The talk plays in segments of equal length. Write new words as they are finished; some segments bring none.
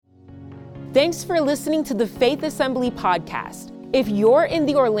Thanks for listening to the Faith Assembly podcast. If you're in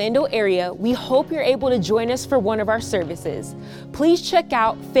the Orlando area, we hope you're able to join us for one of our services. Please check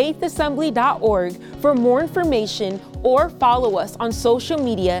out faithassembly.org for more information or follow us on social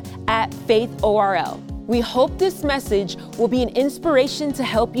media at FaithORL. We hope this message will be an inspiration to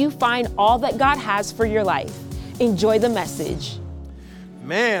help you find all that God has for your life. Enjoy the message.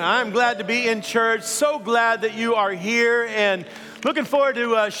 Man, I'm glad to be in church. So glad that you are here and looking forward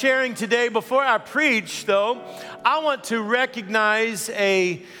to sharing today. Before I preach, though, I want to recognize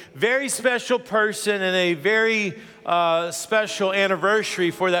a very special person and a very special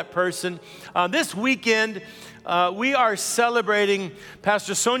anniversary for that person. This weekend, we are celebrating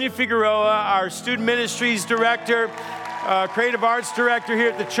Pastor Sonia Figueroa, our student ministries director, creative arts director here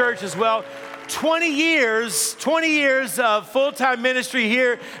at the church as well. 20 years of full-time ministry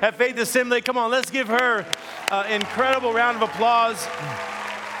here at Faith Assembly. Come on, let's give her an incredible round of applause.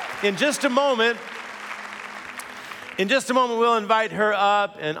 In just a moment, we'll invite her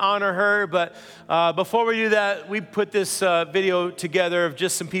up and honor her. But before we do that, we put this video together of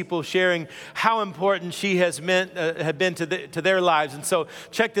just some people sharing how important she has been to their lives. And so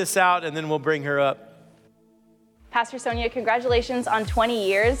check this out, and then we'll bring her up. Pastor Sonia, congratulations on 20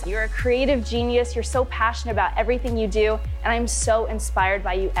 years. You're a creative genius. You're so passionate about everything you do, and I'm so inspired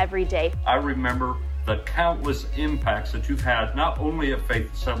by you every day. I remember the countless impacts that you've had, not only at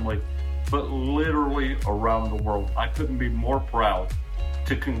Faith Assembly, but literally around the world. I couldn't be more proud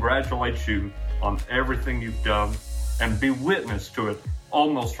to congratulate you on everything you've done and be witness to it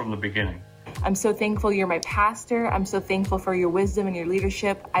almost from the beginning. I'm so thankful you're my pastor. I'm so thankful for your wisdom and your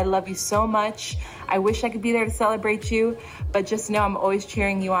leadership. I love you so much. I wish I could be there to celebrate you, but just know I'm always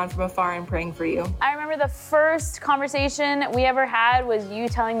cheering you on from afar and praying for you. I remember the first conversation we ever had was you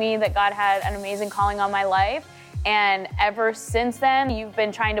telling me that God had an amazing calling on my life. And ever since then, you've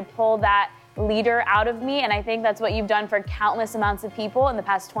been trying to pull that leader out of me, and I think that's what you've done for countless amounts of people in the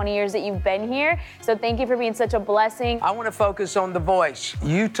past 20 years that you've been here. So thank you for being such a blessing. I want to focus on The Voice.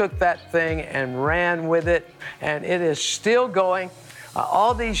 You took that thing and ran with it, and it is still going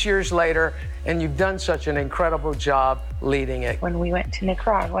all these years later, and you've done such an incredible job leading it. When we went to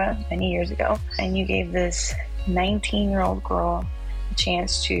Nicaragua many years ago, and you gave this 19-year-old girl a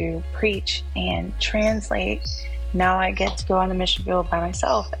chance to preach and translate, now I get to go on the mission field by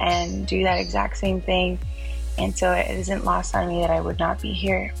myself and do that exact same thing. And so it isn't lost on me that I would not be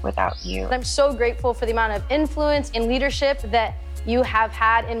here without you. I'm so grateful for the amount of influence and leadership that you have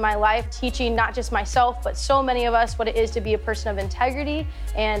had in my life, teaching not just myself, but so many of us what it is to be a person of integrity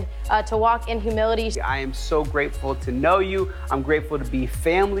and to walk in humility. I am so grateful to know you. I'm grateful to be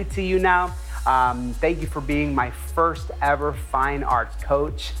family to you now. Thank you for being my first ever fine arts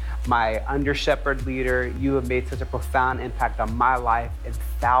coach. My under-shepherd leader. You have made such a profound impact on my life and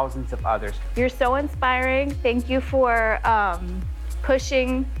thousands of others. You're so inspiring. Thank you for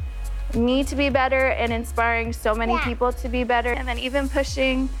pushing me to be better and inspiring so many people to be better, and then even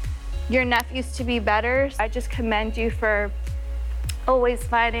pushing your nephews to be better. I just commend you for always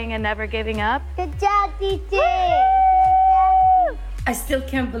fighting and never giving up. Good job, DJ! I still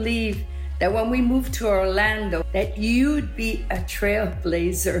can't believe that when we moved to Orlando, that you'd be a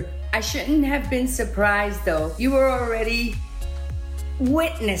trailblazer. I shouldn't have been surprised though. You were already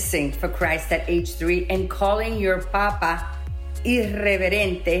witnessing for Christ at age 3 and calling your papa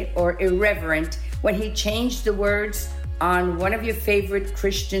irreverente or irreverent when he changed the words on one of your favorite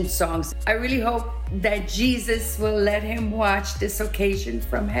Christian songs. I really hope that Jesus will let him watch this occasion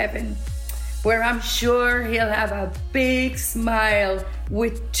from heaven, where I'm sure he'll have a big smile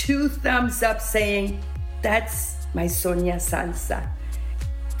with 2 thumbs up saying, "That's my Sonia Salsa."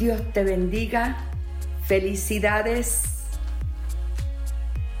 Dios te bendiga. Felicidades.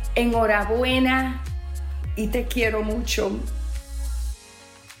 Enhorabuena. Y te quiero mucho.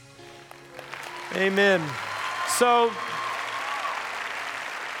 Amen. So,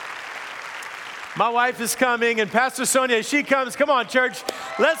 my wife is coming, and Pastor Sonia, as she comes, come on, church,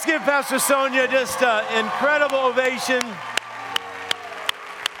 let's give Pastor Sonia just an incredible ovation.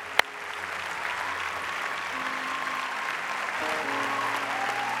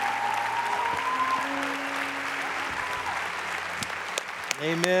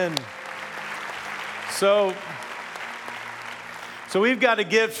 Amen. So we've got a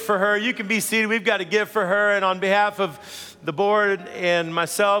gift for her. You can be seated. We've got a gift for her, and on behalf of the board and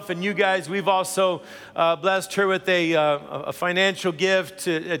myself and you guys, we've also blessed her with a financial gift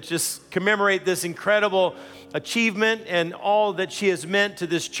to just commemorate this incredible achievement and all that she has meant to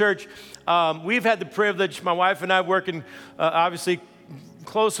this church. We've had the privilege, my wife and I, working obviously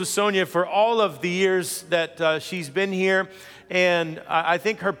close with Sonia for all of the years that she's been here. And I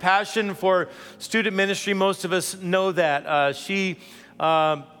think her passion for student ministry, most of us know that. She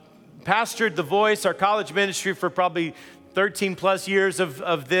pastored The Voice, our college ministry, for probably 13 plus years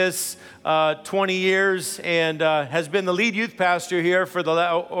of this, 20 years, and has been the lead youth pastor here for a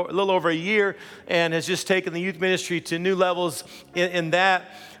little over a year, and has just taken the youth ministry to new levels in that.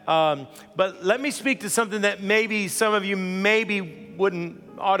 But let me speak to something that maybe some of you wouldn't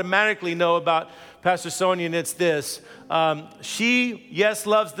automatically know about Pastor Sonia, and it's this. She, yes,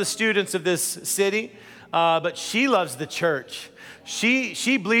 loves the students of this city, but she loves the church.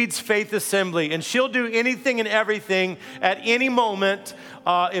 She bleeds Faith Assembly, and she'll do anything and everything at any moment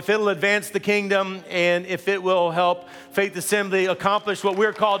if it'll advance the kingdom and if it will help Faith Assembly accomplish what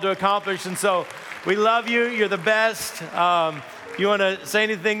we're called to accomplish. And so we love you. You're the best. You want to say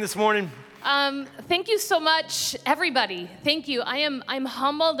anything this morning? Thank you so much, everybody. Thank you. I'm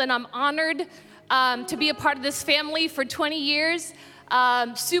humbled and I'm honored to be a part of this family for 20 years.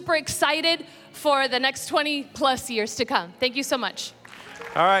 Super excited for the next 20 plus years to come. Thank you so much.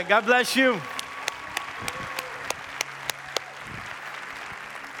 All right, God bless you.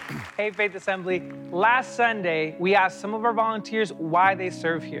 Hey, Faith Assembly. Last Sunday, we asked some of our volunteers why they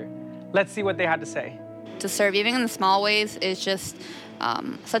serve here. Let's see what they had to say. To serve, even in the small ways, is just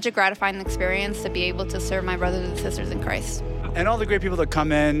such a gratifying experience to be able to serve my brothers and sisters in Christ. And all the great people that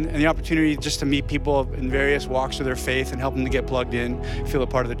come in, and the opportunity just to meet people in various walks of their faith and help them to get plugged in, feel a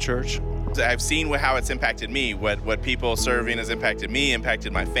part of the church. I've seen how it's impacted me, what people serving has impacted me,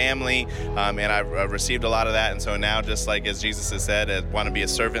 impacted my family, and I've received a lot of that. And so now, just like as Jesus has said, I want to be a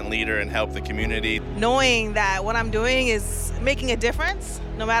servant leader and help the community. Knowing that what I'm doing is making a difference,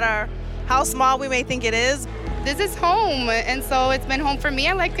 no matter how small we may think it is. This is home, and so it's been home for me.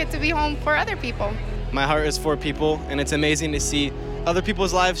 I like it to be home for other people. My heart is for people, and it's amazing to see other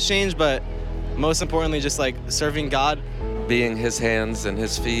people's lives change, but most importantly, just like serving God. Being his hands and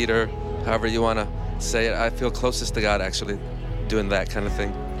his feet, or however you want to say it, I feel closest to God actually doing that kind of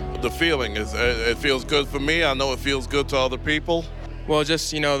thing. The feeling is, it feels good for me. I know it feels good to other people. Well,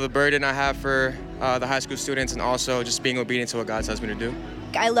 just, the burden I have for the high school students, and also just being obedient to what God tells me to do.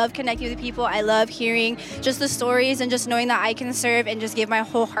 I love connecting with people. I love hearing just the stories and just knowing that I can serve and just give my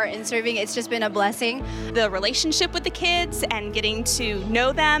whole heart in serving. It's just been a blessing. The relationship with the kids and getting to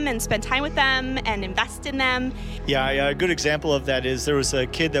know them and spend time with them and invest in them. Yeah, a good example of that is there was a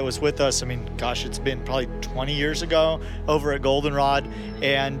kid that was with us, it's been probably 20 years ago, over at Goldenrod,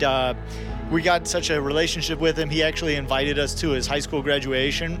 and we got such a relationship with him. He actually invited us to his high school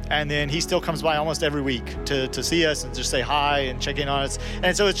graduation, and then he still comes by almost every week to see us and just say hi and check in on us.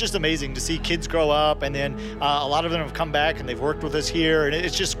 And so it's just amazing to see kids grow up, and then a lot of them have come back and they've worked with us here, and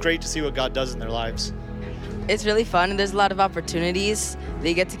it's just great to see what God does in their lives. It's really fun, and there's a lot of opportunities.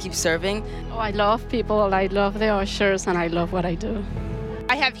 They get to keep serving. Oh, I love people, I love the ushers, and I love what I do.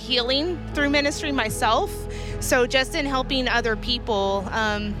 I have healing through ministry myself, so just in helping other people,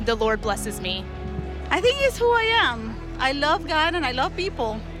 the Lord blesses me. I think it's who I am. I love God and I love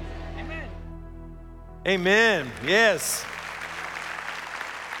people. Amen. Amen. Yes.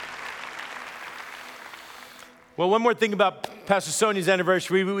 Well, one more thing about Pastor Sonia's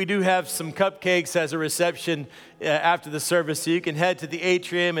anniversary. We do have some cupcakes as a reception after the service, so you can head to the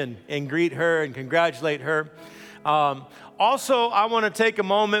atrium and greet her and congratulate her. Also, I want to take a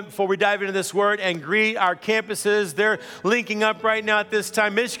moment before we dive into this word and greet our campuses. They're linking up right now at this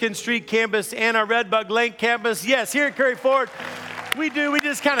time. Michigan Street campus and our Red Bug Lake campus. Yes, here at Curry Ford, we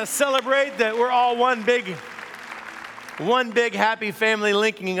just kind of celebrate that we're all one big happy family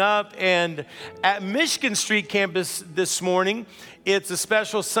linking up. And at Michigan Street campus this morning, it's a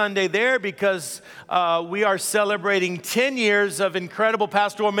special Sunday there because we are celebrating 10 years of incredible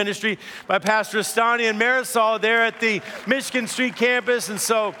pastoral ministry by Pastor Estani and Marisol there at the Michigan Street campus. And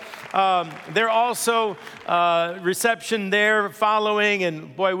so they're also reception there following.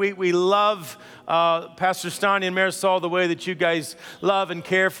 And boy, we love Pastor Estani and Marisol, the way that you guys love and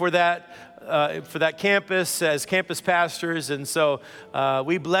care for that campus as campus pastors. And so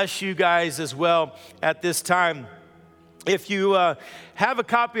we bless you guys as well at this time. If you have a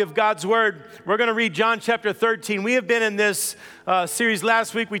copy of God's Word, we're going to read John chapter 13. We have been in this series.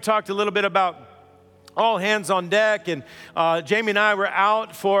 Last week we talked a little bit about all hands on deck, and Jamie and I were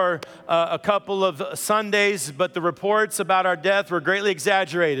out for a couple of Sundays, but the reports about our death were greatly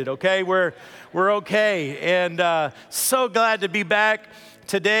exaggerated, okay? We're okay, and so glad to be back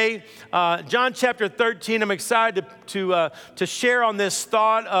today. John chapter 13, I'm excited to share on this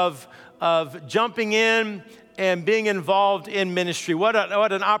thought of jumping in and being involved in ministry. What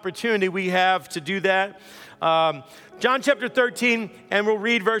an opportunity we have to do that. John chapter 13, and we'll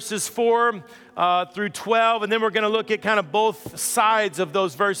read verses 4 through 12, and then we're going to look at kind of both sides of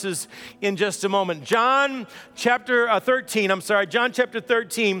those verses in just a moment. John chapter 13,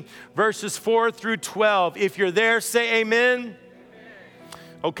 verses 4 through 12. If you're there, say amen.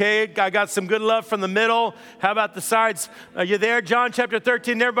 Okay, I got some good love from the middle. How about the sides? Are you there? John chapter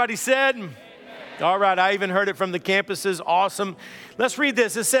 13, everybody said? Amen. All right, I even heard it from the campuses. Awesome. Let's read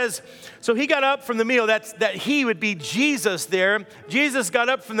this. It says, so he got up from the meal. That he would be Jesus there. Jesus got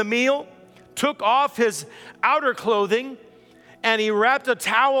up from the meal, took off his outer clothing, and he wrapped a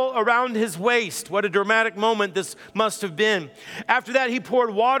towel around his waist. What a dramatic moment this must have been. After that, he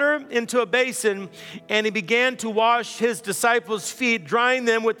poured water into a basin, and he began to wash his disciples' feet, drying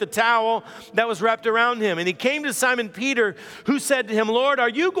them with the towel that was wrapped around him. And he came to Simon Peter, who said to him, Lord, are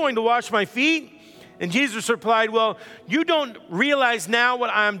you going to wash my feet? And Jesus replied, well, you don't realize now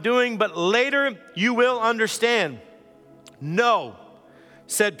what I am doing, but later you will understand. No,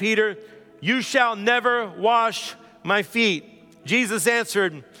 said Peter, you shall never wash my feet. Jesus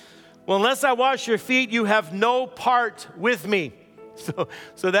answered, well, unless I wash your feet, you have no part with me.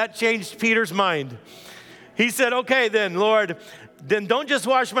 So that changed Peter's mind. He said, okay then, Lord, then don't just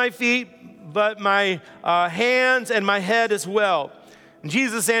wash my feet, but my hands and my head as well. And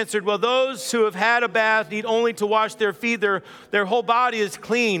Jesus answered, well, those who have had a bath need only to wash their feet. Their whole body is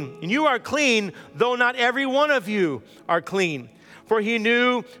clean. And you are clean, though not every one of you are clean. For he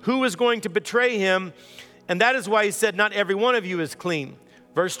knew who was going to betray him, and that is why he said, not every one of you is clean.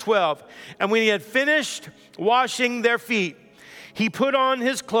 Verse 12, and when he had finished washing their feet, he put on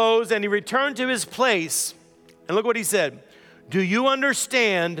his clothes and he returned to his place. And look what he said, do you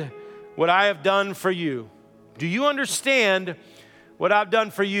understand what I have done for you? Do you understand what I've done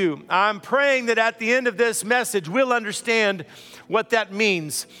for you? I'm praying that at the end of this message, we'll understand what that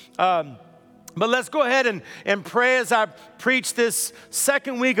means. But let's go ahead and pray as I preach this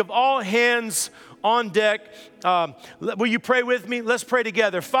second week of All Hands on Deck. Will you pray with me? Let's pray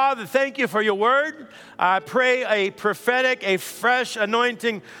together. Father, thank you for your word. I pray a prophetic, a fresh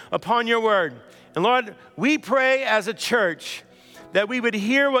anointing upon your word. And Lord, we pray as a church that we would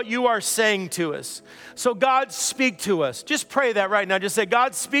hear what you are saying to us. So God, speak to us. Just pray that right now. Just say,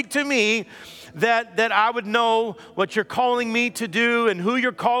 God, speak to me, that I would know what you're calling me to do and who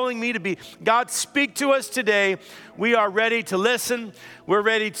you're calling me to be. God, speak to us today. We are ready to listen. We're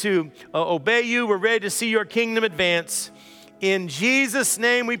ready to obey you. We're ready to see your kingdom advance. In Jesus'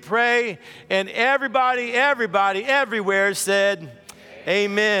 name we pray. And everybody, everywhere said,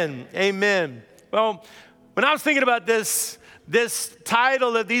 amen. Amen. Well, when I was thinking about this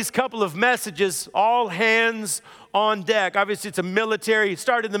title of these couple of messages, All Hands on Deck. Obviously, it's it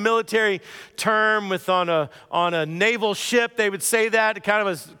started in the military term with on a naval ship. They would say that. It kind of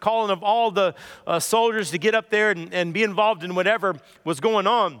was calling of all the soldiers to get up there and be involved in whatever was going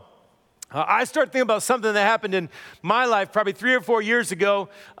on. I started thinking about something that happened in my life probably 3 or 4 years ago.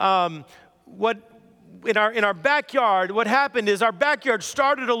 In our backyard, what happened is our backyard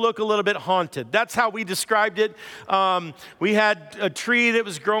started to look a little bit haunted. That's how we described it. We had a tree that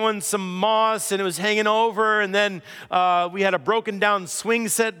was growing some moss and it was hanging over, and then we had a broken down swing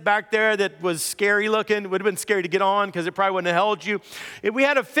set back there that was scary looking. It would have been scary to get on because it probably wouldn't have held you. We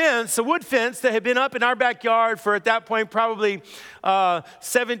had a wood fence that had been up in our backyard for, at that point, probably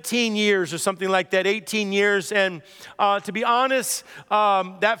 17 years or something like that, 18 years. And to be honest,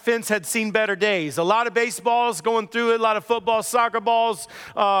 that fence had seen better days. A lot of baseballs going through it, a lot of football, soccer balls,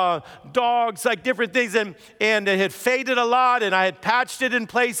 dogs, like different things. And it had faded a lot, and I had patched it in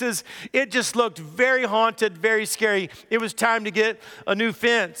places. It just looked very haunted, very scary. It was time to get a new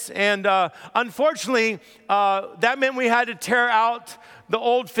fence. And unfortunately, that meant we had to tear out the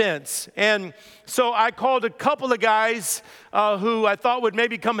old fence. And so I called a couple of guys who I thought would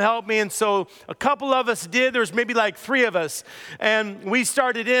maybe come help me. And so a couple of us did. There was maybe like 3 of us. And we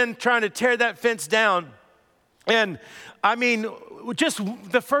started in trying to tear that fence down. And I mean, just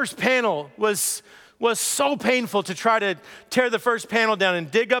the first panel was so painful to try to tear the first panel down and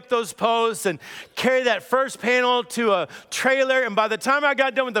dig up those posts and carry that first panel to a trailer. And by the time I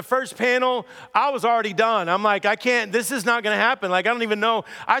got done with the first panel, I was already done. I'm like, this is not going to happen. Like, I don't even know.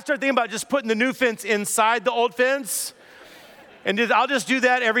 I started thinking about just putting the new fence inside the old fence. And I'll just do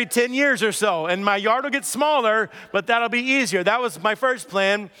that every 10 years or so. And my yard will get smaller, but that'll be easier. That was my first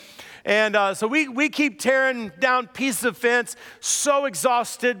plan. And so we keep tearing down pieces of fence, so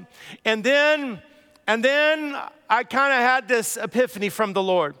exhausted. And then I kind of had this epiphany from the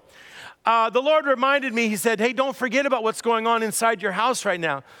Lord. the Lord reminded me, he said, hey, don't forget about what's going on inside your house right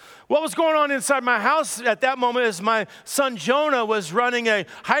now. What was going on inside my house at that moment is my son Jonah was running a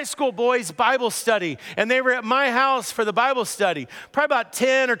high school boys Bible study, and they were at my house for the Bible study, probably about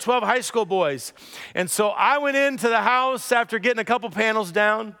 10 or 12 high school boys. And so I went into the house after getting a couple panels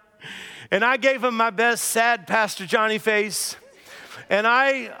down, and I gave him my best sad Pastor Johnny face, and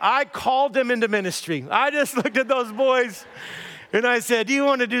I called them into ministry. I just looked at those boys, and I said, do you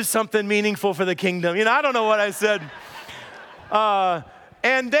want to do something meaningful for the kingdom? I don't know what I said.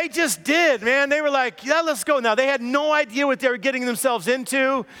 And they just did, man. They were like, yeah, let's go. Now, they had no idea what they were getting themselves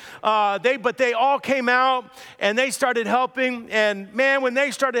into, but they all came out, and they started helping. And, man, when they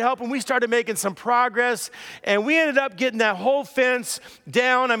started helping, we started making some progress, and we ended up getting that whole fence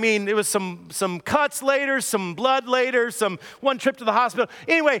down. I mean, it was some cuts later, some blood later, one trip to the hospital.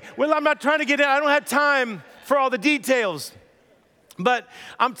 Anyway, well, I'm not trying to get in. I don't have time for all the details. But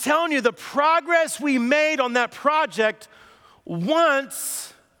I'm telling you, the progress we made on that project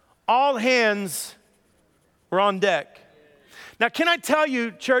once all hands were on deck. Now, can I tell you,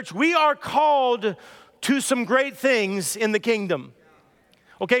 church, we are called to some great things in the kingdom.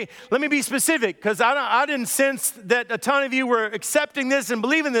 Okay, let me be specific, because I didn't sense that a ton of you were accepting this and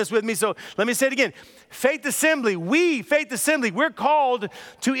believing this with me, so let me say it again. Faith Assembly, we're called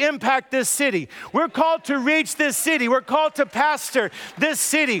to impact this city. We're called to reach this city. We're called to pastor this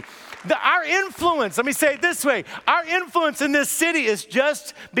city. Our influence, let me say it this way, our influence in this city is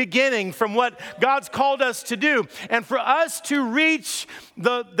just beginning from what God's called us to do. And for us to reach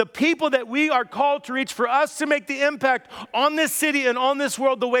the people that we are called to reach, for us to make the impact on this city and on this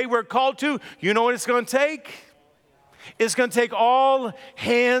world the way we're called to, you know what it's going to take? It's going to take all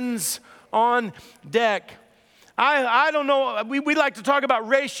hands on deck. I don't know, we like to talk about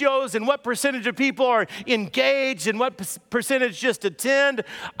ratios and what percentage of people are engaged and what percentage just attend.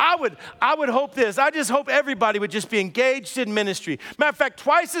 I would hope this. I just hope everybody would just be engaged in ministry. Matter of fact,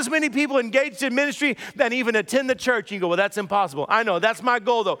 twice as many people engaged in ministry than even attend the church. You go, well, that's impossible. I know, that's my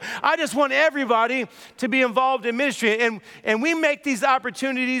goal though. I just want everybody to be involved in ministry. And we make these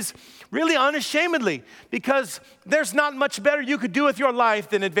opportunities really unashamedly, because there's not much better you could do with your life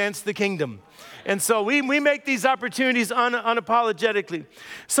than advance the kingdom. And so we make these opportunities unapologetically.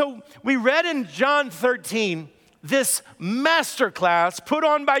 So we read in John 13 this masterclass put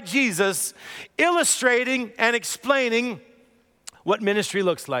on by Jesus, illustrating and explaining what ministry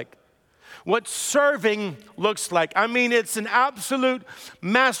looks like, what serving looks like. I mean, it's an absolute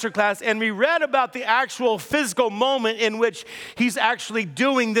masterclass. And we read about the actual physical moment in which he's actually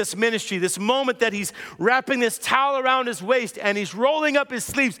doing this ministry, this moment that he's wrapping this towel around his waist and he's rolling up his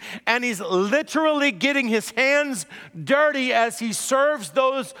sleeves and he's literally getting his hands dirty as he serves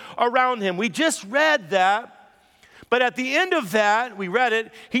those around him. We just read that. But at the end of that, we read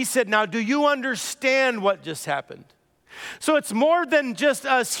it, he said, now, do you understand what just happened? So it's more than just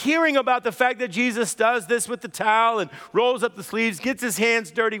us hearing about the fact that Jesus does this with the towel and rolls up the sleeves, gets his hands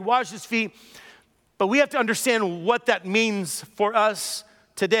dirty, washes his feet. But we have to understand what that means for us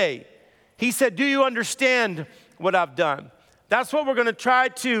today. He said, do you understand what I've done? That's what we're going to try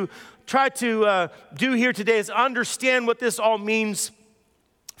to do here today, is understand what this all means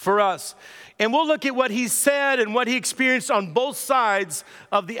for us. And we'll look at what he said and what he experienced on both sides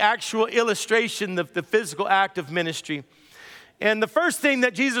of the actual illustration of the physical act of ministry. And the first thing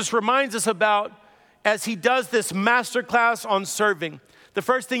that Jesus reminds us about as he does this masterclass on serving, the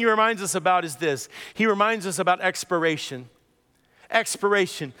first thing he reminds us about is this. He reminds us about expiration.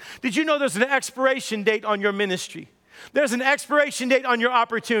 Expiration. Did you know there's an expiration date on your ministry? There's an expiration date on your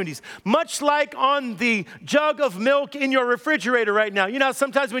opportunities, much like on the jug of milk in your refrigerator right now. You know,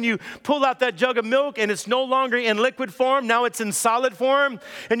 sometimes when you pull out that jug of milk and it's no longer in liquid form, now it's in solid form,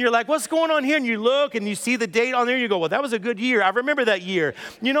 and you're like, what's going on here? And you look and you see the date on there, and you go, well, that was a good year. I remember that year.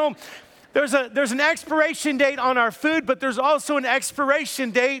 You know, there's an expiration date on our food, but there's also an expiration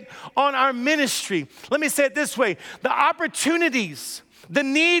date on our ministry. Let me say it this way. The opportunities, the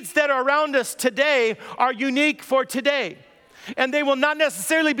needs that are around us today are unique for today. And they will not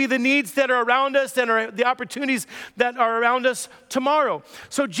necessarily be the needs that are around us and are the opportunities that are around us tomorrow.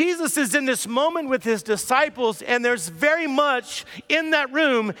 So Jesus is in this moment with his disciples, and there's very much in that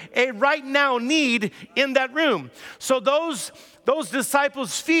room a right now need in that room. So those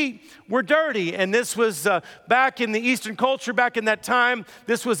disciples' feet were dirty, and this was back in the Eastern culture, back in that time,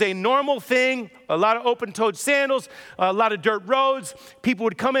 this was a normal thing, a lot of open-toed sandals, a lot of dirt roads. People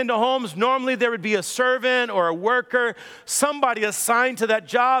would come into homes. Normally there would be a servant or a worker, somebody assigned to that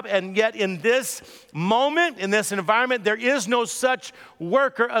job, and yet in this moment, in this environment, there is no such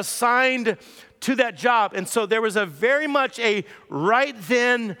worker assigned to that job. And so there was a very much a right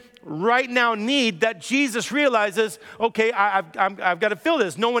then right now need that Jesus realizes, okay, I've got to fill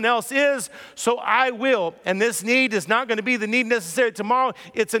this. No one else is, so I will. And this need is not going to be the need necessary tomorrow.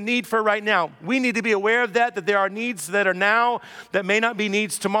 It's a need for right now. We need to be aware of that there are needs that are now that may not be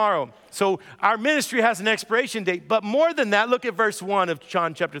needs tomorrow. So our ministry has an expiration date. But more than that, look at verse 1 of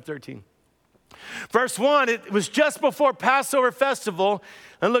John chapter 13. Verse 1, it was just before Passover festival.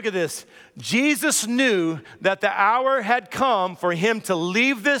 And look at this. Jesus knew that the hour had come for him to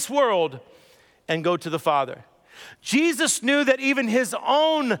leave this world and go to the Father. Jesus knew that even his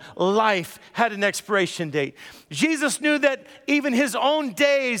own life had an expiration date. Jesus knew that even his own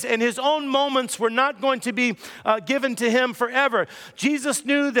days and his own moments were not going to be given to him forever. Jesus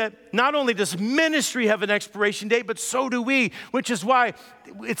knew that not only does ministry have an expiration date, but so do we, which is why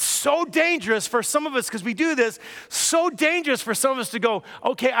it's so dangerous for some of us, because we do this, so dangerous for some of us to go,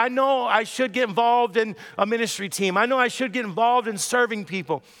 okay, I know I should get involved in a ministry team. I know I should get involved in serving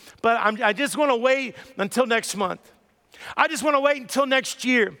people, but I just want to wait until next month. I just want to wait until next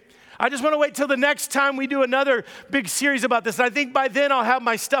year. I just want to wait till the next time we do another big series about this. And I think by then I'll have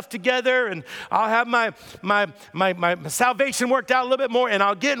my stuff together and I'll have my salvation worked out a little bit more and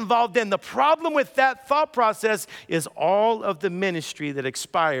I'll get involved then. The problem with that thought process is all of the ministry that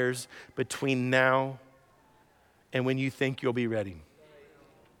expires between now and when you think you'll be ready.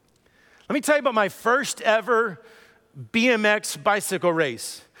 Let me tell you about my first ever BMX bicycle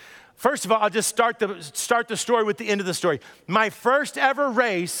race. First of all, I'll just start the story with the end of the story. My first ever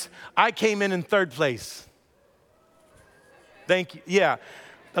race, I came in third place. Thank you. Yeah,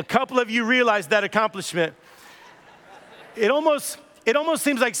 a couple of you realized that accomplishment. It almost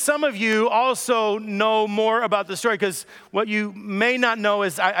seems like some of you also know more about the story, because what you may not know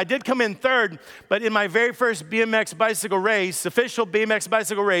is I did come in third, but in my very first BMX bicycle race, official BMX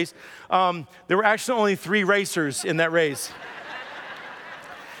bicycle race, there were actually only 3 racers in that race.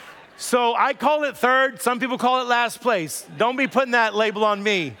 So I call it third. Some people call it last place. Don't be putting that label on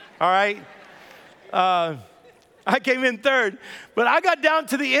me, all right? I came in third, but I got down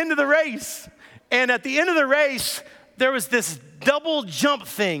to the end of the race. And at the end of the race, there was this double jump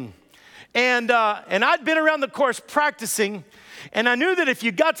thing. And I'd been around the course practicing, and I knew that if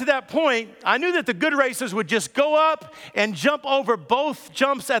you got to that point, I knew that the good racers would just go up and jump over both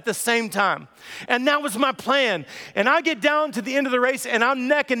jumps at the same time. And that was my plan. And I get down to the end of the race, and I'm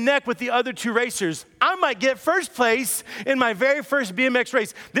neck and neck with the other 2 racers. I might get first place in my very first BMX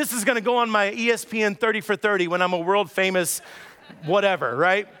race. This is going to go on my ESPN 30 for 30 when I'm a world famous whatever,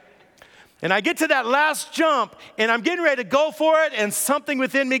 right? And I get to that last jump, and I'm getting ready to go for it, and something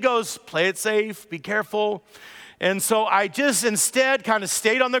within me goes, play it safe, be careful. And so I just instead kind of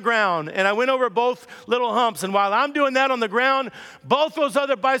stayed on the ground, and I went over both little humps. And while I'm doing that on the ground, both those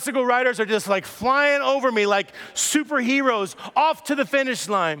other bicycle riders are just like flying over me like superheroes off to the finish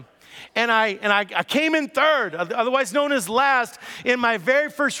line. And I came in third, otherwise known as last, in my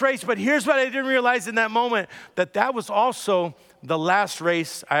very first race. But here's what I didn't realize in that moment, that was also the last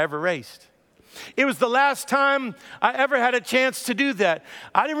race I ever raced. It was the last time I ever had a chance to do that.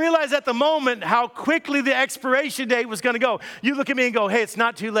 I didn't realize at the moment how quickly the expiration date was going to go. You look at me and go, hey, it's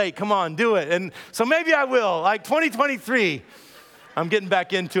not too late. Come on, do it. And so maybe I will. Like 2023, I'm getting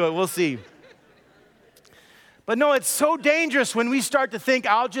back into it. We'll see. But no, it's so dangerous when we start to think,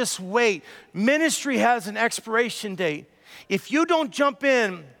 I'll just wait. Ministry has an expiration date. If you don't jump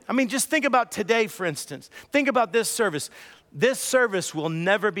in, just think about today, for instance. Think about this service. This service will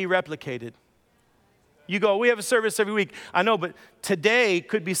never be replicated. You go, we have a service every week. I know, but today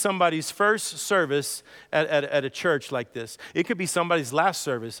could be somebody's first service at a church like this. It could be somebody's last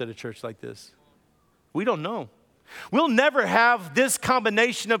service at a church like this. We don't know. We'll never have this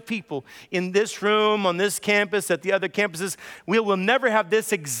combination of people in this room, on this campus, at the other campuses. We will never have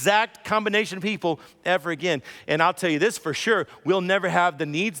this exact combination of people ever again. And I'll tell you this for sure, we'll never have the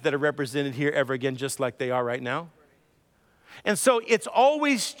needs that are represented here ever again, just like they are right now. And so it's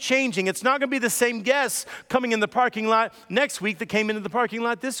always changing. It's not going to be the same guests coming in the parking lot next week that came into the parking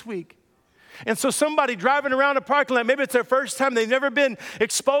lot this week. And so somebody driving around a parking lot, maybe it's their first time, they've never been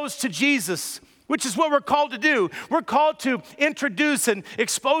exposed to Jesus, which is what we're called to do. We're called to introduce and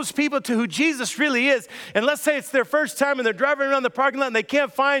expose people to who Jesus really is. And let's say it's their first time and they're driving around the parking lot and they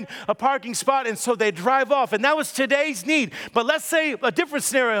can't find a parking spot, and so they drive off. And that was today's need. But let's say a different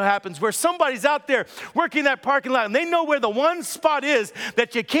scenario happens where somebody's out there working that parking lot and they know where the one spot is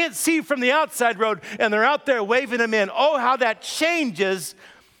that you can't see from the outside road, and they're out there waving them in. Oh, how that changes.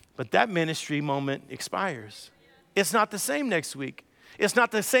 But that ministry moment expires. It's not the same next week. It's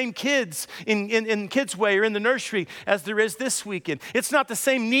not the same kids in Kids Way or in the nursery as there is this weekend. It's not the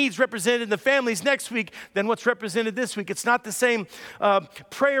same needs represented in the families next week than what's represented this week. It's not the same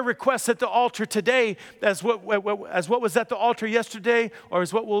prayer requests at the altar today as what was at the altar yesterday or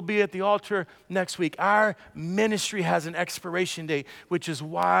as what will be at the altar next week. Our ministry has an expiration date, which is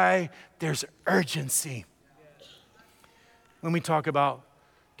why there's urgency when we talk about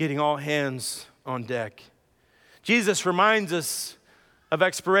getting all hands on deck. Jesus reminds us of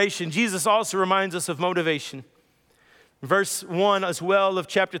expiration. Jesus also reminds us of motivation. Verse 1 as well of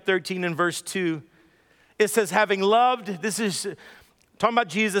chapter 13 and verse 2, it says, having loved, this is talking about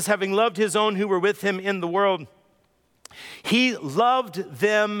Jesus, having loved his own who were with him in the world, he loved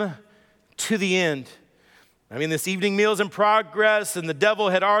them to the end. I mean, this evening meal is in progress, and the devil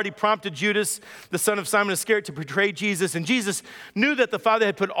had already prompted Judas, the son of Simon Iscariot, to betray Jesus. And Jesus knew that the Father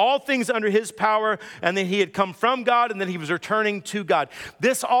had put all things under his power, and that he had come from God, and that he was returning to God.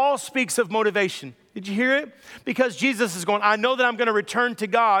 This all speaks of motivation. Did you hear it? Because Jesus is going, I know that I'm going to return to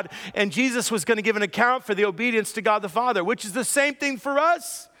God, and Jesus was going to give an account for the obedience to God the Father, which is the same thing for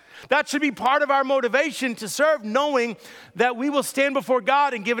us. That should be part of our motivation to serve, knowing that we will stand before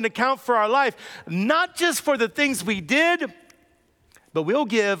God and give an account for our life, not just for the things we did, but we'll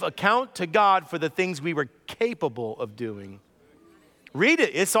give account to God for the things we were capable of doing. Read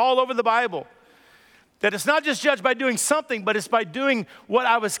it. It's all over the Bible. That it's not just judged by doing something, but it's by doing what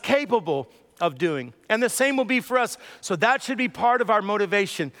I was capable of doing. And the same will be for us. So that should be part of our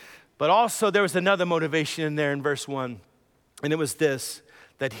motivation. But also there was another motivation in there in verse 1, and it was this,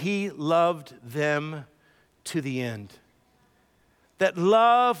 that he loved them to the end. That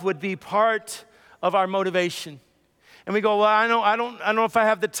love would be part of our motivation. And we go, well, I don't know if I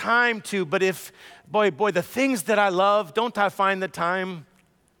have the time to, but if, boy, the things that I love, don't I find the time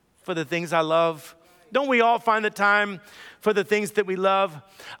for the things I love? Don't we all find the time for the things that we love?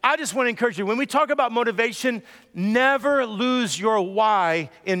 I just want to encourage you, when we talk about motivation, never lose your why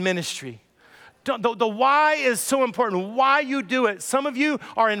in ministry. The why is so important, why you do it. Some of you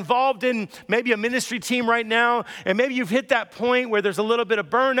are involved in maybe a ministry team right now, and maybe you've hit that point where there's a little bit of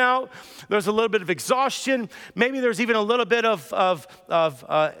burnout, there's a little bit of exhaustion, maybe there's even a little bit of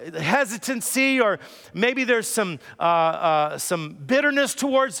hesitancy, or maybe there's some bitterness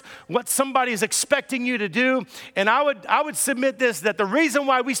towards what somebody's expecting you to do. And I would submit this, that the reason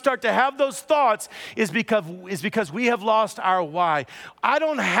why we start to have those thoughts is because we have lost our why. I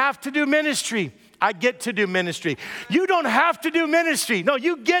don't have to do ministry. I get to do ministry. You don't have to do ministry. No,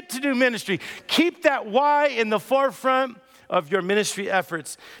 you get to do ministry. Keep that why in the forefront of your ministry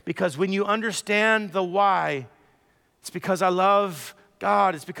efforts, because when you understand the why, it's because I love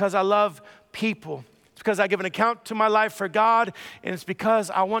God. It's because I love people. It's because I give an account to my life for God, and it's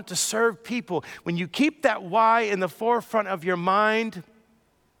because I want to serve people. When you keep that why in the forefront of your mind,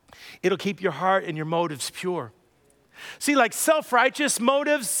 it'll keep your heart and your motives pure. See, like self-righteous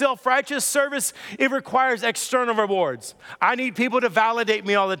motives, self-righteous service, it requires external rewards. I need people to validate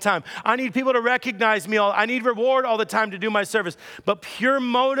me all the time. I need people to recognize me I need reward all the time to do my service. But pure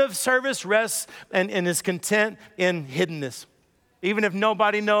motive service rests and is content in hiddenness. Even if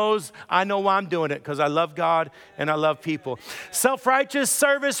nobody knows, I know why I'm doing it, because I love God and I love people. Self-righteous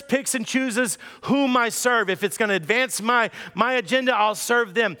service picks and chooses whom I serve. If it's going to advance my agenda, I'll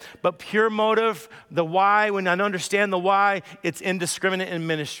serve them. But pure motive, the why, when I understand the why, it's indiscriminate in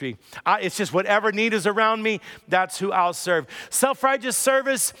ministry. It's just whatever need is around me, that's who I'll serve. Self-righteous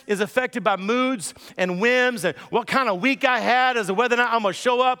service is affected by moods and whims and what kind of week I had as to whether or not I'm going to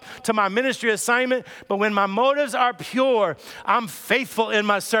show up to my ministry assignment. But when my motives are pure, I'm faithful in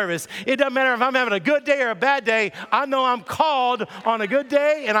my service. It doesn't matter if I'm having a good day or a bad day. I know I'm called on a good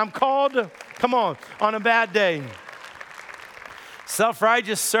day, and I'm called, on a bad day.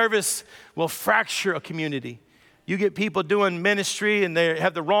 Self-righteous service will fracture a community. You get people doing ministry and they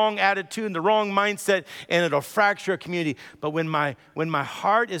have the wrong attitude and the wrong mindset, and it'll fracture a community. But when my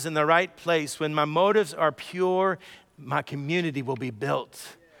heart is in the right place, when my motives are pure, my community will be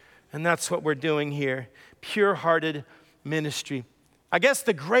built. And that's what we're doing here. Pure-hearted ministry. I guess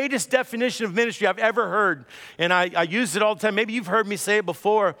the greatest definition of ministry I've ever heard, and I use it all the time. Maybe you've heard me say it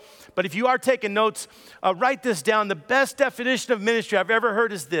before, but if you are taking notes, write this down. The best definition of ministry I've ever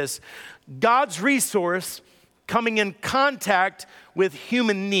heard is this: God's resource coming in contact with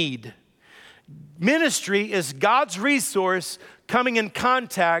human need. Ministry is God's resource coming in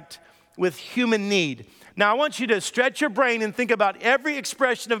contact with human need. Now, I want you to stretch your brain and think about every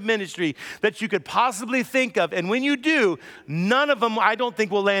expression of ministry that you could possibly think of. And when you do, none of them, I don't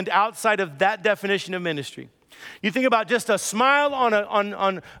think, will land outside of that definition of ministry. You think about just a smile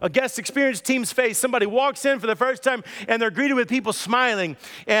on a guest experience team's face. Somebody walks in for the first time and they're greeted with people smiling.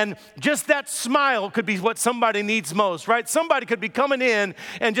 And just that smile could be what somebody needs most, right? Somebody could be coming in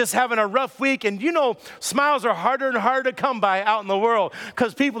and just having a rough week. And you know, smiles are harder and harder to come by out in the world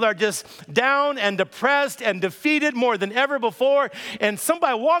because people are just down and depressed and defeated more than ever before. And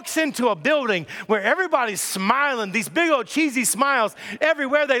somebody walks into a building where everybody's smiling, these big old cheesy smiles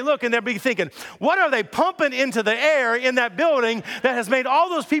everywhere they look, and they'll be thinking, what are they pumping into the air in that building that has made all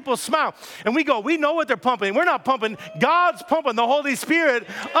those people smile? And we go, we know what they're pumping. We're not pumping. God's pumping the Holy Spirit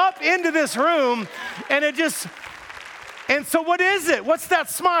up into this room. And so what is it? What's that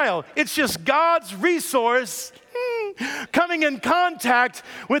smile? It's just God's resource coming in contact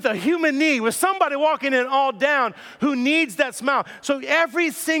with a human need, with somebody walking in all down who needs that smile. So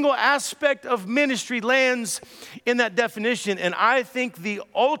every single aspect of ministry lands in that definition. And I think the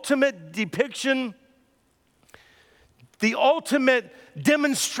ultimate depiction, the ultimate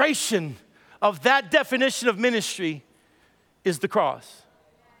demonstration of that definition of ministry is the cross.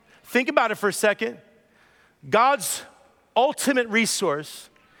 Think about it for a second. God's ultimate resource,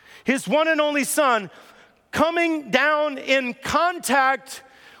 his one and only Son, coming down in contact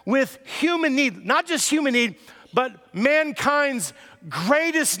with human need, not just human need, but mankind's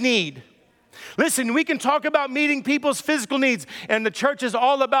greatest need. Listen, we can talk about meeting people's physical needs, and the church is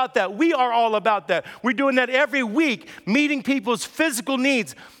all about that. We are all about that. We're doing that every week, meeting people's physical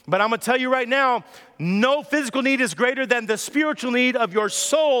needs. But I'm going to tell you right now, no physical need is greater than the spiritual need of your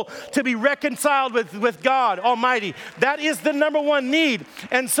soul to be reconciled with God Almighty. That is the number one need.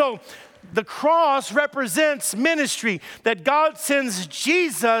 And so the cross represents ministry, that God sends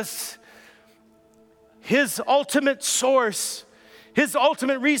Jesus, his ultimate source, his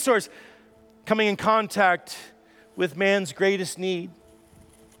ultimate resource, coming in contact with man's greatest need.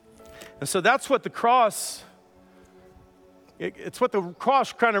 And so that's what the cross, it's what the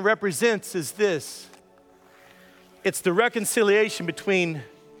cross kind of represents is this. It's the reconciliation between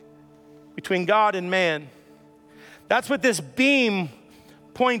God and man. That's what this beam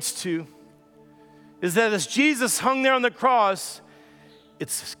points to, is that as Jesus hung there on the cross,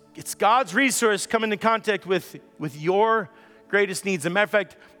 it's God's resource coming into contact with your greatest needs. As a matter of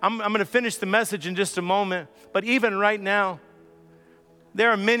fact, I'm going to finish the message in just a moment, but even right now,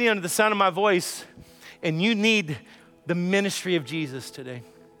 there are many under the sound of my voice, and you need the ministry of Jesus today.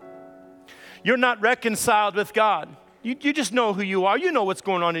 You're not reconciled with God. You just know who you are. You know what's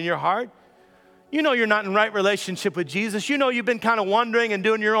going on in your heart. You know you're not in right relationship with Jesus. You know you've been kind of wandering and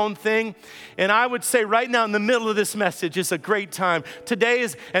doing your own thing. And I would say right now in the middle of this message is a great time. Today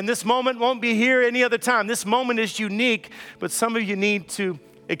is, and this moment won't be here any other time. This moment is unique, but some of you need to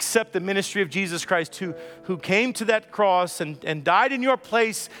accept the ministry of Jesus Christ who came to that cross and died in your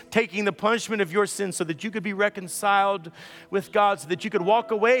place, taking the punishment of your sins so that you could be reconciled with God, so that you could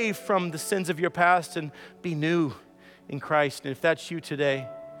walk away from the sins of your past and be new in Christ. And if that's you today,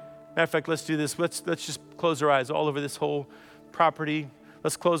 matter of fact, let's do this. Let's just close our eyes all over this whole property.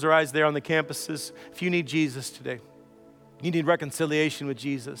 Let's close our eyes there on the campuses. If you need Jesus today, you need reconciliation with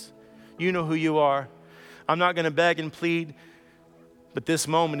Jesus. You know who you are. I'm not going to beg and plead, but this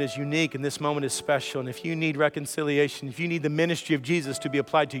moment is unique and this moment is special. And if you need reconciliation, if you need the ministry of Jesus to be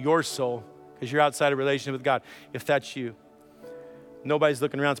applied to your soul, because you're outside a relationship with God, if that's you, nobody's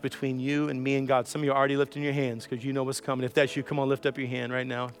looking around. It's between you and me and God. Some of you are already lifting your hands because you know what's coming. If that's you, come on, lift up your hand right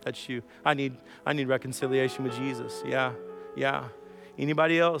now. If that's you. I need reconciliation with Jesus. Yeah.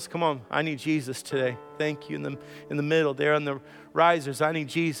 Anybody else? Come on. I need Jesus today. Thank you. In the middle, there on the risers, I need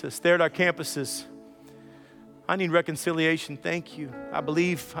Jesus. There at our campuses, I need reconciliation. Thank you. I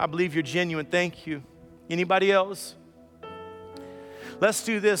believe you're genuine. Thank you. Anybody else? Let's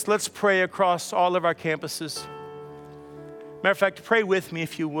do this. Let's pray across all of our campuses. Matter of fact, pray with me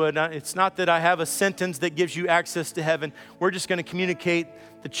if you would. It's not that I have a sentence that gives you access to heaven. We're just going to communicate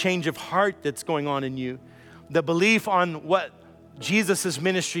the change of heart that's going on in you, the belief on what Jesus'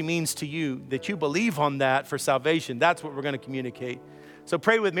 ministry means to you, that you believe on that for salvation. That's what we're going to communicate. So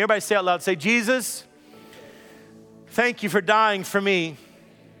pray with me. Everybody say out loud, say, Jesus, thank you for dying for me.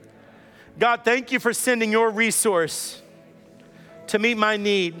 God, thank you for sending your resource to meet my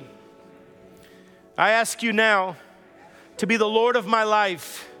need. I ask you now to be the Lord of my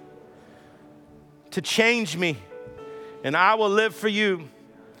life, to change me, and I will live for you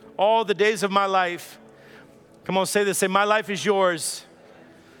all the days of my life. Come on, say this. Say, my life is yours.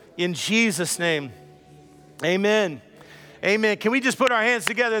 In Jesus' name, amen. Amen. Can we just put our hands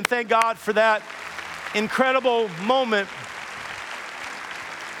together and thank God for that incredible moment?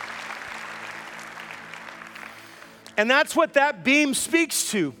 And that's what that beam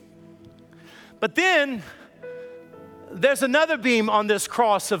speaks to. But then there's another beam on this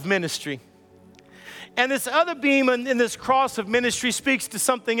cross of ministry. And this other beam in this cross of ministry speaks to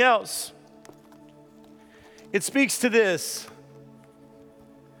something else. It speaks to this.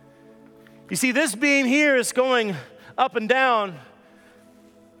 You see, this beam here is going up and down,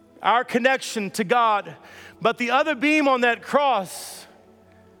 our connection to God. But the other beam on that cross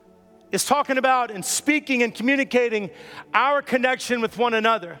is talking about and speaking and communicating our connection with one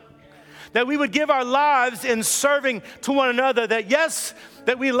another. That we would give our lives in serving to one another. That yes,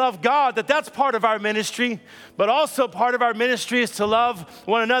 that we love God, that's part of our ministry, but also part of our ministry is to love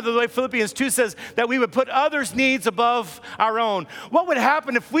one another. The way Philippians 2 says that we would put others' needs above our own. What would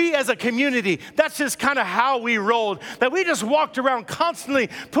happen if we as a community, that's just kind of how we rolled, that we just walked around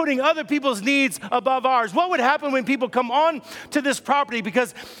constantly putting other people's needs above ours? What would happen when people come on to this property?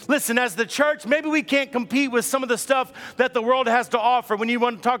 Because listen, as the church, maybe we can't compete with some of the stuff that the world has to offer. When you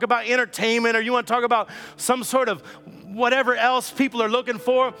want to talk about entertainment or you want to talk about some sort of whatever else people are looking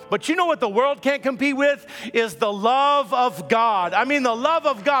for. But you know what the world can't compete with is the love of God. I mean, the love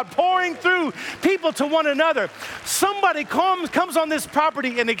of God pouring through people to one another. Somebody comes on this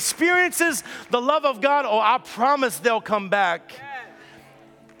property and experiences the love of God. Oh, I promise they'll come back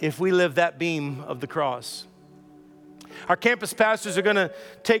if we live that beam of the cross. Our campus pastors are going to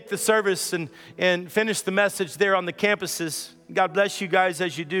take the service and finish the message there on the campuses. God bless you guys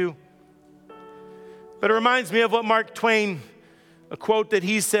as you do. But it reminds me of what Mark Twain, a quote that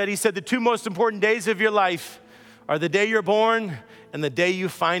he said. He said, the two most important days of your life are the day you're born and the day you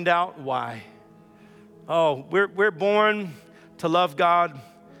find out why. Oh, we're born to love God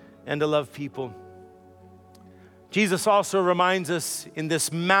and to love people. Jesus also reminds us in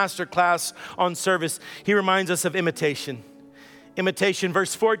this master class on service, he reminds us of imitation. Imitation,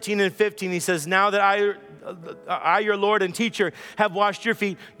 verse 14 and 15, he says, now that I, your Lord and teacher, have washed your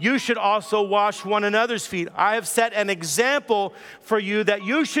feet, you should also wash one another's feet. I have set an example for you that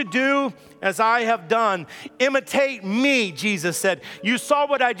you should do as I have done. Imitate me, Jesus said. You saw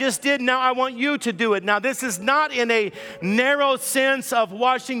what I just did, now I want you to do it. Now this is not in a narrow sense of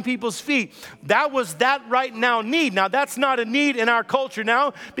washing people's feet. That was that right now need. Now that's not a need in our culture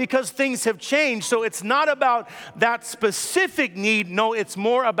now because things have changed. So it's not about that specific need. No, it's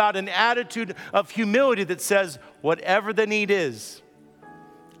more about an attitude of humility that says, whatever the need is,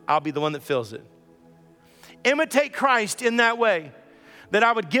 I'll be the one that fills it. Imitate Christ in that way, that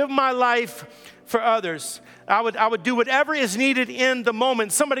I would give my life for others. I would do whatever is needed in the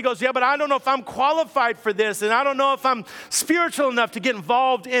moment. Somebody goes, yeah, but I don't know if I'm qualified for this, and I don't know if I'm spiritual enough to get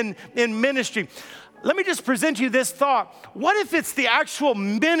involved in ministry. Let me just present you this thought. What if it's the actual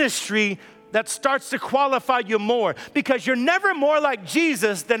ministry that starts to qualify you more? Because you're never more like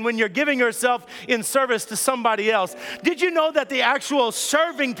Jesus than when you're giving yourself in service to somebody else. Did you know that the actual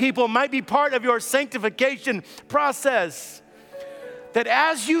serving people might be part of your sanctification process? That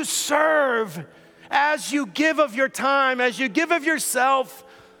as you serve, as you give of your time, as you give of yourself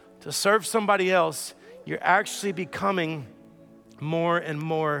to serve somebody else, you're actually becoming more and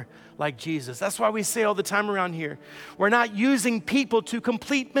more like Jesus. That's why we say all the time around here, we're not using people to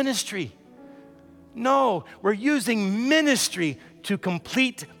complete ministry. No, we're using ministry to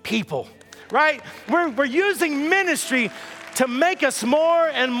complete people, right? We're using ministry to make us more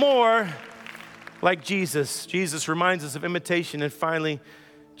and more like Jesus. Jesus reminds us of imitation, and finally,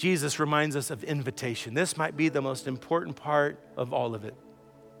 Jesus reminds us of invitation. This might be the most important part of all of it.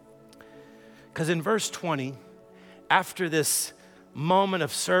 Because in verse 20, after this moment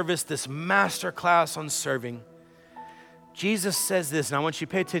of service, this master class on serving, Jesus says this, and I want you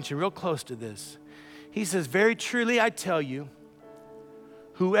to pay attention real close to this. He says, very truly I tell you,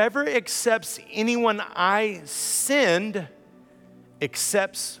 whoever accepts anyone I send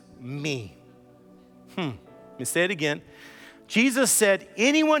accepts me. Let me say it again. Jesus said,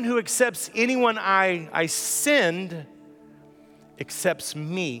 anyone who accepts anyone I send accepts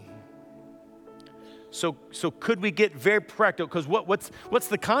me. So could we get very practical? Because what's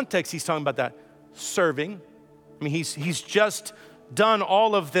the context he's talking about that? Serving. I mean, he's just done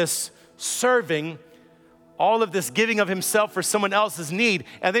all of this serving, all of this giving of himself for someone else's need.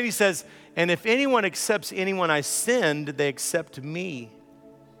 And then he says, and if anyone accepts anyone I send, they accept me.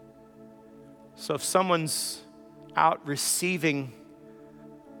 So if someone's out receiving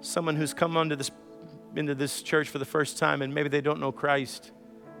someone who's come into this church for the first time and maybe they don't know Christ,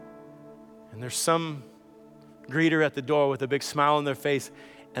 and there's some greeter at the door with a big smile on their face,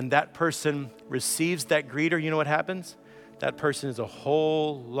 and that person receives that greeter, you know what happens? that person is a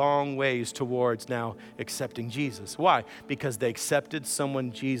whole long ways towards now accepting Jesus. Why? Because they accepted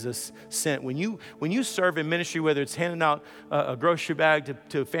someone Jesus sent. When you serve in ministry, whether it's handing out a grocery bag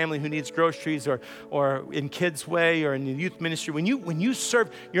to a family who needs groceries, or in Kids Way, or in the youth ministry, when you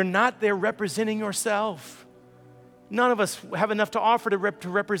serve, you're not there representing yourself. None of us have enough to offer to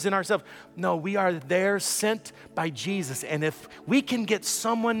represent ourselves. No, we are there sent by Jesus. And if we can get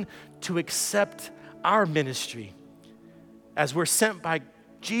someone to accept our ministry as we're sent by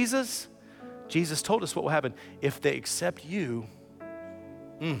Jesus, Jesus told us what will happen. If they accept you,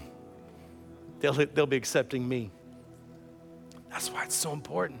 they'll be accepting me. That's why it's so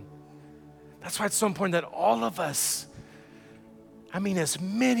important. That's why it's so important that all of us, as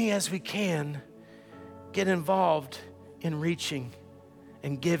many as we can, get involved in reaching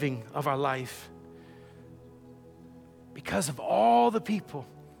and giving of our life, because of all the people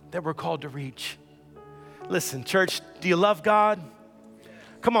that we're called to reach. Listen, church, do you love God?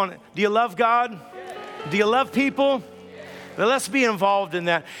 Come on, do you love God? Do you love people? Now let's be involved in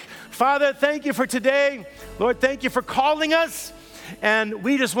that. Father, thank you for today. Lord, thank you for calling us. And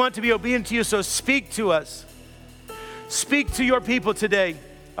we just want to be obedient to you, so speak to us. Speak to your people today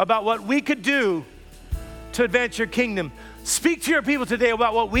about what we could do to advance your kingdom. Speak to your people today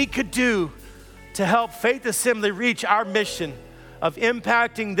about what we could do to help Faith Assembly reach our mission of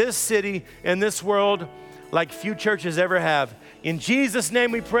impacting this city and this world like few churches ever have. In Jesus'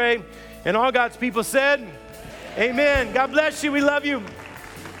 name we pray. And all God's people said, amen. God bless you. We love you.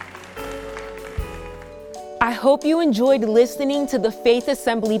 I hope you enjoyed listening to the Faith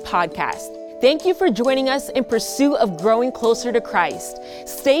Assembly podcast. Thank you for joining us in pursuit of growing closer to Christ.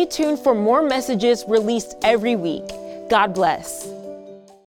 Stay tuned for more messages released every week. God bless.